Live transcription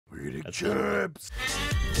big chips.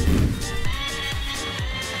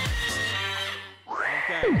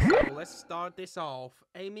 Okay, so let's start this off.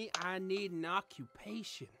 Amy, I need an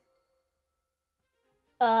occupation.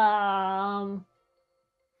 A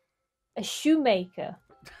shoemaker.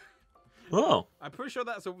 Oh. I'm pretty sure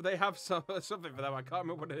that's they have something for them. I can't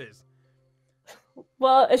remember what it is.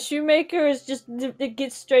 Well, a shoemaker is just, it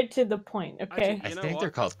gets straight to the point, okay? Actually, I think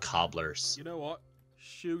they're called cobblers. You know what?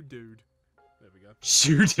 Shoe dude. There we go.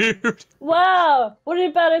 Shoe dude. Wow! What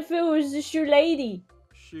about if it was a shoe lady?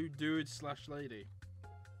 Shoe dude / lady.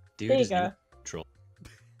 Dude There you is go. neutral.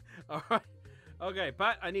 Alright. Okay,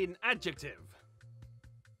 Pat, I need an adjective.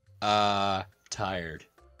 Tired. Tired.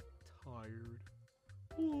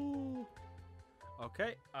 Ooh.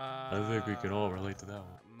 Okay. I think we can all relate to that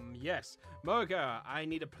one. Yes. Moeka, I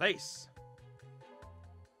need a place.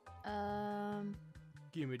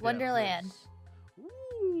 Give me that Wonderland. place.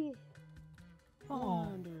 Ooh. Oh,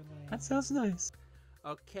 Wonderland. that sounds nice.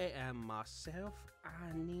 Okay, and myself,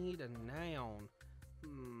 I need a noun.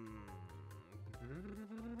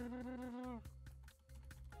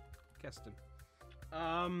 Keston.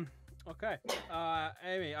 Okay.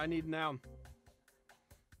 Amy, I need a noun.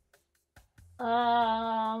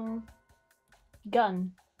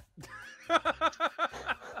 Gun.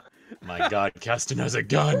 My God, Keston has a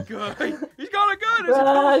gun. He's got a gun! It's a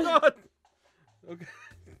cool gun! Okay.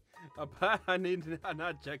 Pat, I need an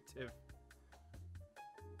adjective.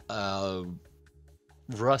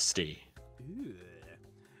 Rusty.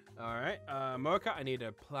 Alright, Moeka, I need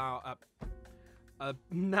a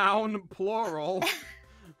noun plural.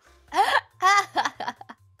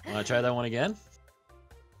 Wanna try that one again?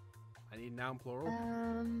 I need noun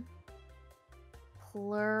plural.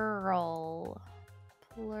 Plural.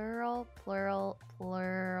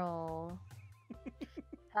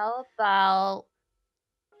 How about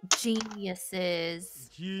geniuses?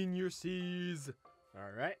 Geniuses.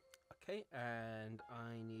 Alright. Okay, and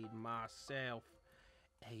I need myself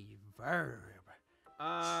a verb.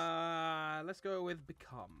 Let's go with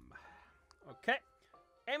become. Okay.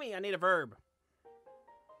 Amy, I need a verb.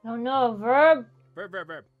 No, no, verb.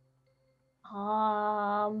 Verb.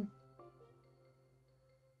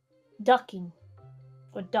 Ducking.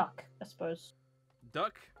 Or duck, I suppose.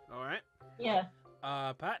 Duck. Alright. Yeah.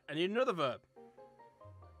 Pat, I need another verb.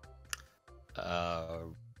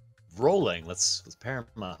 Rolling. Let's pair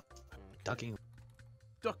them up. Ducking.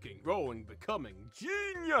 Ducking, rolling, becoming.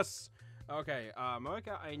 Genius! Okay,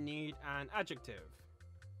 Moeka, I need an adjective.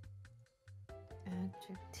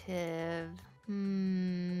 Adjective.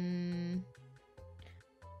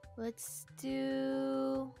 Let's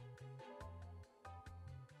do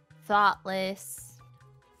thoughtless.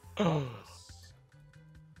 Thoughtless.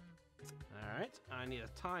 Alright, I need a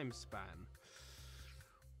time span.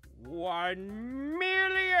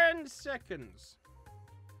 1,000,000 seconds.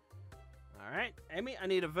 Alright, Amy, I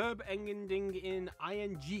need a verb ending in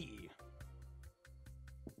ing.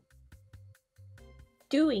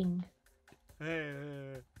 Doing.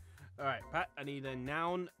 Alright, Pat, I need a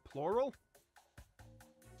noun plural.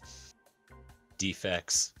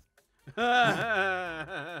 Defects.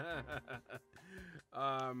 Moeka,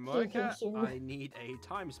 I need a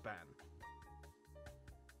time span.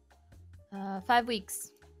 5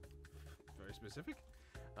 weeks. Very specific.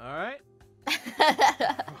 Alright.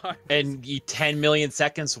 And 10 million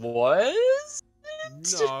seconds was?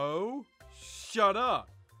 No. Shut up.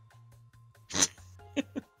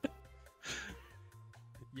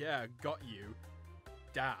 Yeah, got you.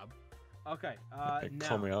 Dab. Okay, now.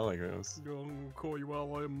 Call me out like this. Don't call you out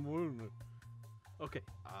like I'm Okay, okay,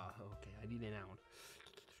 I need a noun.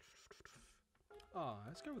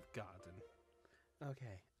 Let's go with garden.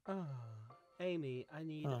 Okay. Amy, I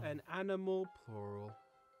need an animal plural.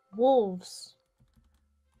 Wolves.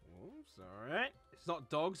 Wolves, alright. It's not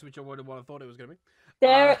dogs, which I would have thought it was gonna be.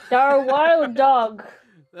 They're a wild dog.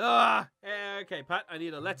 Okay, Pat, I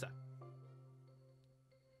need a letter.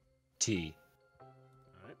 T.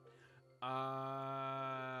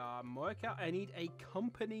 Alright. Moeka, I need a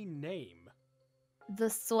company name. The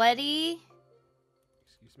sweaty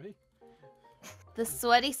Excuse me?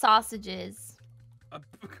 sausages.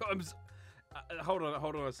 Hold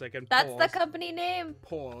on a second. That's Pause. the company name.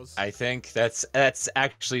 Pause. I think that's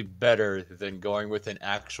actually better than going with an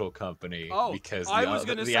actual company. Oh, because I was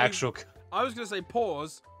gonna say- actual. I was gonna say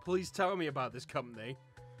pause. Please tell me about this company.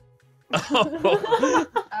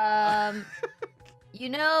 You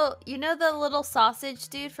know the little sausage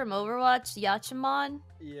dude from Overwatch, Yachamon?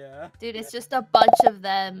 Yeah. Dude, it's just a bunch of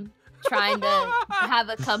them trying to have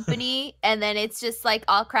a company, and then it's just like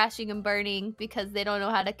all crashing and burning because they don't know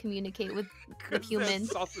how to communicate with humans.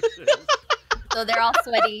 Sausages. So they're all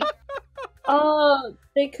sweaty.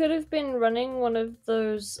 They could have been running one of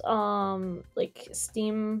those like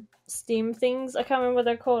Steam things. I can't remember what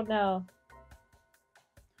they're called now.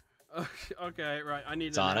 Okay, right. I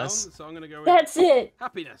need a Saunas? noun, so I'm gonna go with That's it.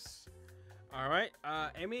 happiness. All right,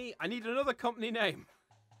 Amy. I need another company name.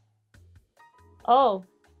 Oh,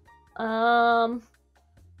 the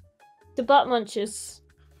butt munchers.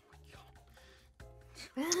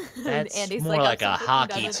 That's Andy's more like a I'm so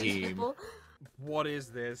hockey done with these team. people. What is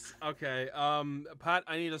this? Okay, Pat.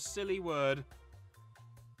 I need a silly word.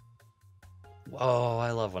 Oh,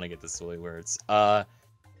 I love when I get the silly words.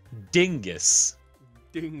 Dingus.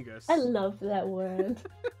 Dingus. I love that word.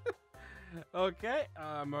 Okay,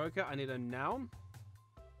 Moeka. I need a noun.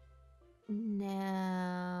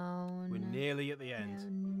 Noun. We're nearly at the end.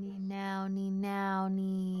 Nouny.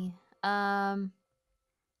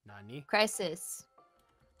 Nani? Crisis.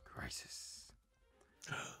 Crisis.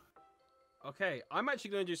 Okay, I'm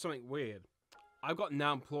actually going to do something weird. I've got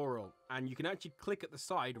noun plural, and you can actually click at the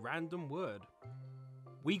side random word.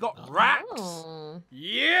 We got racks. Oh.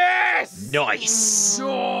 Yes. Nice.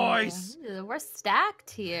 Nice. We're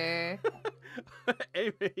stacked here.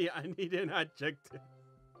 Amy, I need an adjective.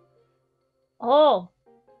 Oh,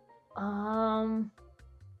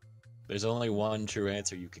 There's only one true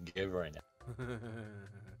answer you can give right now.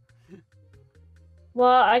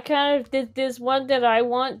 well, I kind of there's one that I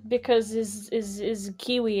want because is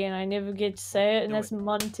Kiwi and I never get to say it, and Do that's it.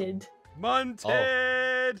 munted.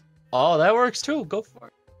 Munted. Oh, that works too. Go for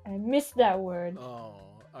it. I missed that word. Oh,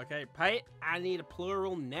 okay. Pate, I need a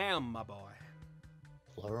plural noun, my boy.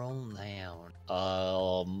 Plural noun.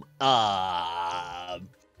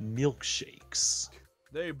 Milkshakes.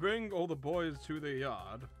 They bring all the boys to the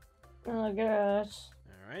yard. Oh gosh.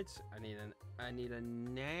 All right. I need a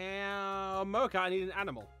noun. Mocha, I need an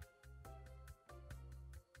animal.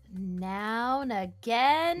 Noun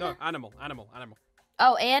again? No, animal.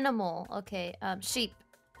 Oh, animal. Okay. Sheep.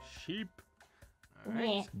 Sheep. All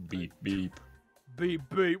right. Beep beep. Beep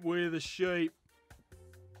beep with a sheep.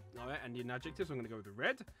 All right. I need an adjective, so I'm gonna go with the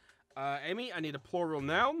red. Amy, I need a plural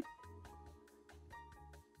noun.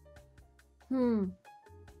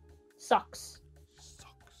 Socks.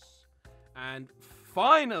 Socks. And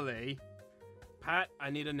finally, Pat, I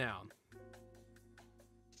need a noun.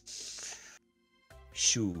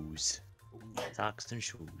 Shoes. Socks and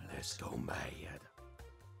shoes. Let's go mad.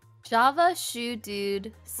 Java shoe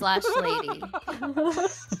dude / lady.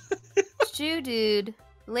 Shoe dude.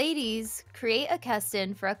 Ladies create a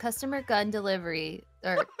custom for a customer gun delivery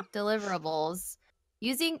or deliverables.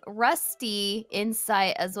 Using rusty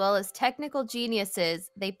insight as well as technical geniuses,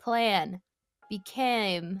 they plan,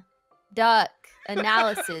 became, duck,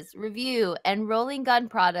 analysis, review, and rolling gun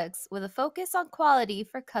products with a focus on quality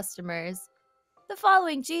for customers. The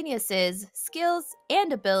following geniuses, skills,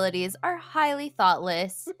 and abilities are highly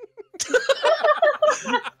thoughtless.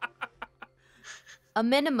 A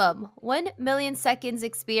minimum 1 million seconds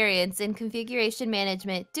experience in configuration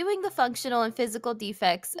management doing the functional and physical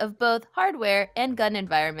defects of both hardware and gun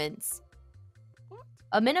environments.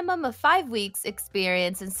 A minimum of 5 weeks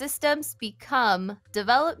experience in systems become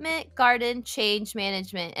development, garden, change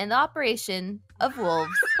management, and the operation of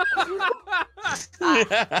wolves.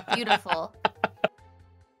 Beautiful.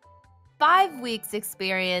 5 weeks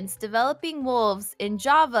experience developing wolves in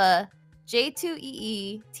Java,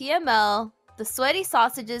 J2EE, TML, the Sweaty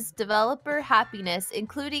Sausages developer happiness,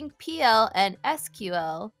 including PL and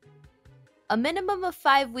SQL. A minimum of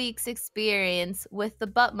 5 weeks experience with the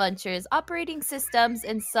Butt Munchers operating systems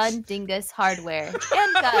and Sun Dingus hardware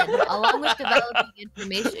and gun, along with developing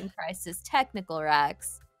information crisis technical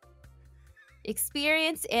racks.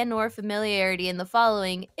 Experience and or familiarity in the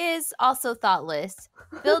following is also thoughtless.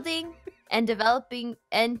 Building and developing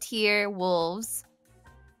N-tier wolves.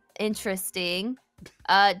 Interesting.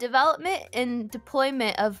 Development and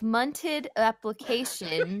deployment of munted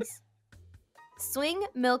applications. Swing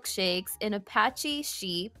milkshakes in Apache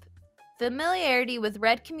sheep. Familiarity with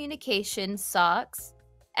red communication socks.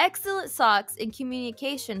 Excellent socks in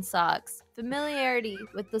communication socks. Familiarity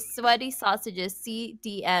with the Sweaty Sausages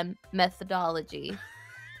CDM methodology.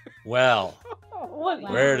 Well, What?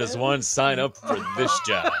 where does one sign up for this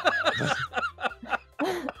job?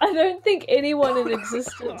 I don't think anyone in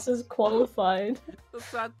existence is qualified. The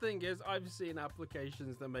sad thing is, I've seen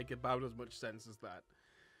applications that make about as much sense as that.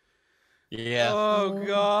 Yeah. Oh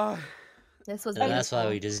god. This was And that's why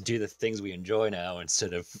we just do the things we enjoy now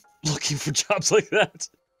instead of looking for jobs like that.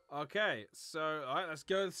 Okay, so all right, let's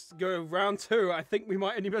go round 2. I think we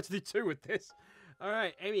might only be able to do 2 with this. All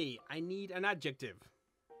right, Amy, I need an adjective.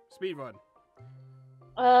 Speedrun.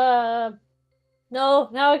 No,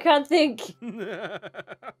 now I can't think.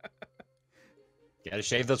 Gotta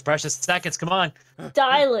shave those precious seconds. Come on.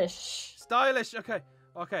 Stylish. Stylish. Okay.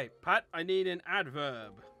 Okay, Pat, I need an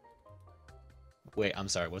adverb. Wait, I'm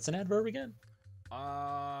sorry. What's an adverb again?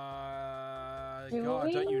 God,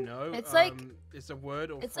 don't you know? It's like- it's a word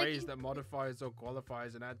or it's like- phrase that modifies or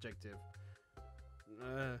qualifies an adjective.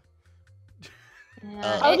 How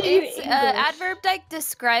do you It's English? adverb like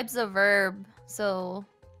describes a verb, so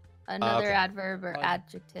another Okay. adverb or Like,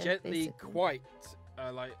 adjective. Gently, basically. quite,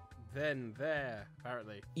 like then, there,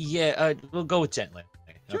 apparently. Yeah, we'll go with gently.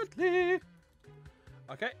 Okay. Gently.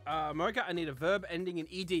 Okay, Moeka, I need a verb ending in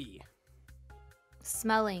ed.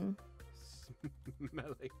 Smelling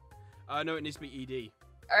Smelling. No, it needs to be ed.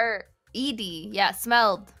 or ed. Yeah,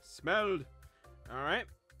 smelled. Smelled. All right.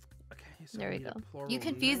 Okay. So There we need a go. plural You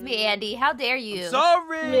confused me, noun. Andy. How dare you? I'm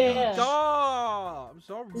sorry. Yeah. God, I'm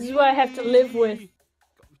sorry. This is what I have to live with.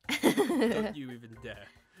 Don't you even dare.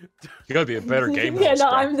 You gotta be a better game Yeah, host, no,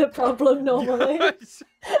 bro. I'm the problem normally. Yes.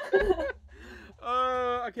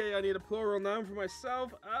 Okay, I need a plural noun for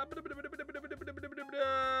myself.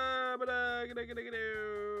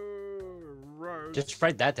 Rose. Just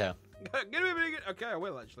write that down. Okay, I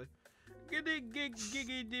will actually. Okay,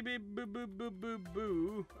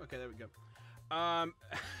 there we go.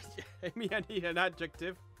 Amy, I need an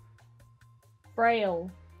adjective. Frail.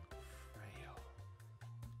 Frail.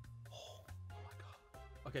 Oh my god.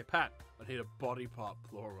 Okay, Pat, I need a body part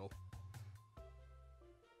plural.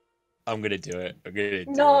 I'm gonna do it. I'm gonna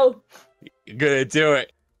do No. it. I'm gonna do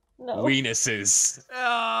it. No. Weenuses.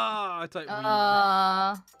 Ah, I type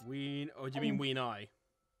ween. Oh, do you mean ween eye?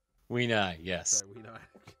 Ween eye, yes. Sorry, ween eye.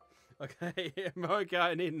 Okay, Moeka,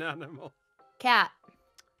 I need an animal. Cat.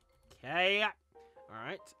 Okay.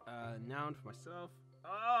 Alright, noun for myself.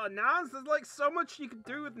 Oh, nouns, there's like so much you can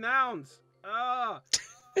do with nouns.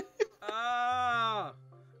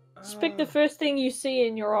 Just pick the first thing you see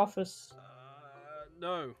in your office.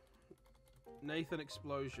 No. Nathan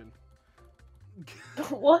Explosion.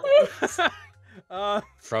 What?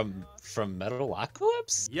 From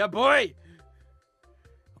Metalocalypse? Yeah, boy!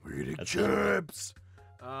 I'm eating That's chips!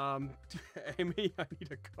 Amy, I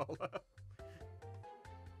need a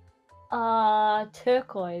color.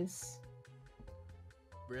 Turquoise.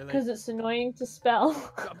 Really? Because it's annoying to spell.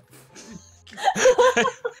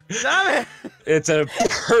 Damn it! It's a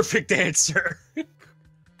perfect answer.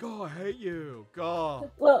 God, I hate you. God.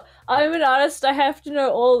 Well, I'm an artist. I have to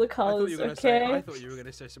know all the I thought colors. you were gonna Okay. say. I thought you were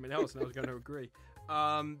gonna say something else, and I was gonna agree.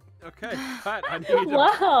 Okay, Pat, I need a,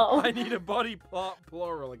 Wow. I need a body part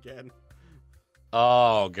plural again.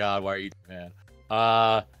 Oh god, why are you man?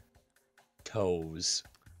 Toes.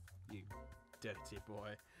 You dirty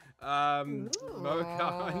boy. Moeka,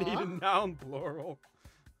 I need a noun plural.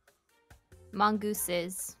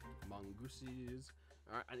 Mongooses. Mongooses.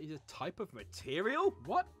 Alright, I need a type of material?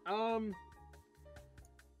 What?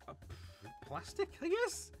 Plastic, I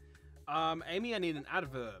guess? Amy, I need an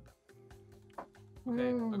adverb. Okay,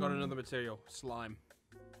 I got another material. Slime.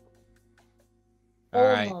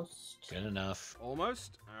 Alright. Almost. Good enough.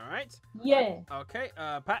 Almost. Alright. Yeah. Okay,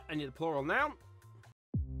 Pat, I need a plural noun.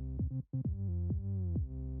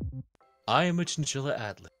 I am a chinchilla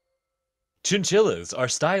adler. Chinchillas are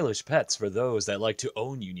stylish pets for those that like to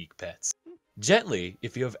own unique pets. Gently,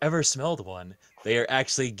 if you have ever smelled one, they are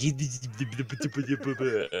actually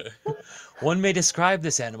One may describe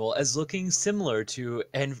this animal as looking similar to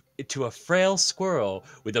a frail squirrel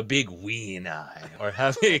with a big ween eye, or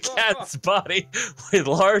having a cat's body with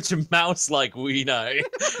large mouse-like ween eye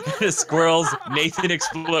and a squirrel's Nathan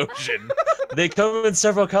Explosion. They come in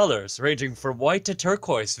several colors, ranging from white to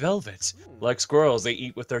turquoise velvet. Like squirrels, they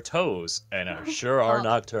eat with their toes, and are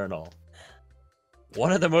nocturnal.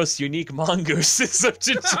 One of the most unique mongooses of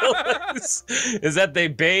chinchillas is that they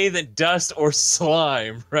bathe in dust or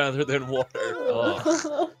slime rather than water.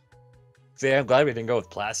 Oh. See, I'm glad we didn't go with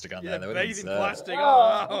plastic on Yeah, that. That would've been bathing sad. plastic.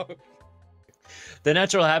 Oh. Oh. The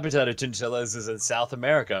natural habitat of chinchillas is in South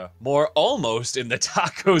America, more almost in the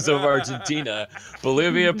tacos of Argentina,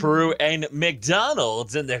 Bolivia, Peru, and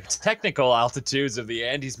McDonald's in the technical altitudes of the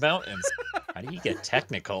Andes Mountains. How do you get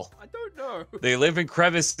technical? I don't know. They live in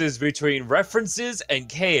crevices between references and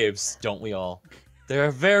caves, don't we all? They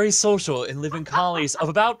are very social and live in colonies of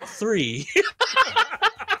about 3.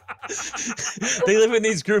 They live in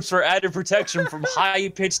these groups for added protection from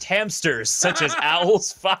high-pitched hamsters, such as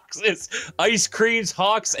owls, foxes, ice creams,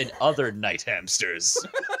 hawks, and other night hamsters.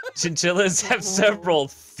 Chinchillas have several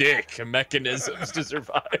thick mechanisms to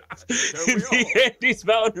survive in the Andes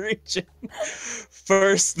Mountain region.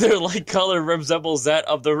 First, their light color resembles that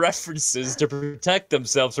of the references to protect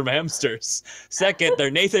themselves from hamsters. Second, their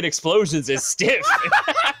Nathan Explosions is stiff.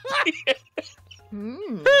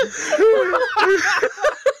 Mm.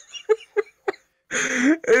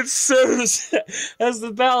 It serves as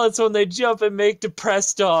the balance when they jump and make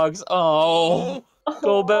depressed dogs. Oh,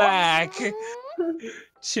 go back.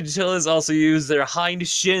 Chinchillas also use their hind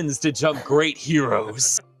shins to jump great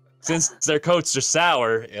heroes. Since their coats are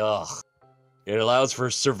sour, it allows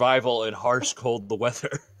for survival in harsh cold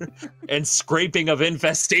weather and scraping of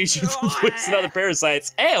infestation from fleas and other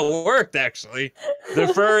parasites. It worked, actually.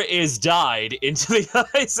 The fur is dyed into the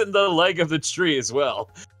eyes and the leg of the tree as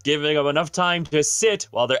well, giving them enough time to sit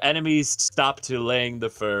while their enemies stop delaying the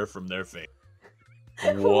fur from their face.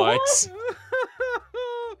 What?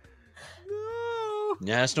 No.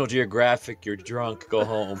 National Geographic, you're drunk, go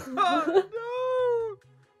home. No.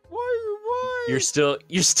 Why? You're still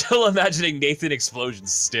imagining Nathan Explosion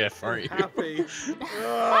stiff, aren't you? Happy.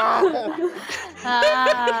 Ah,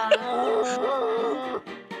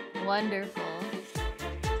 wonderful.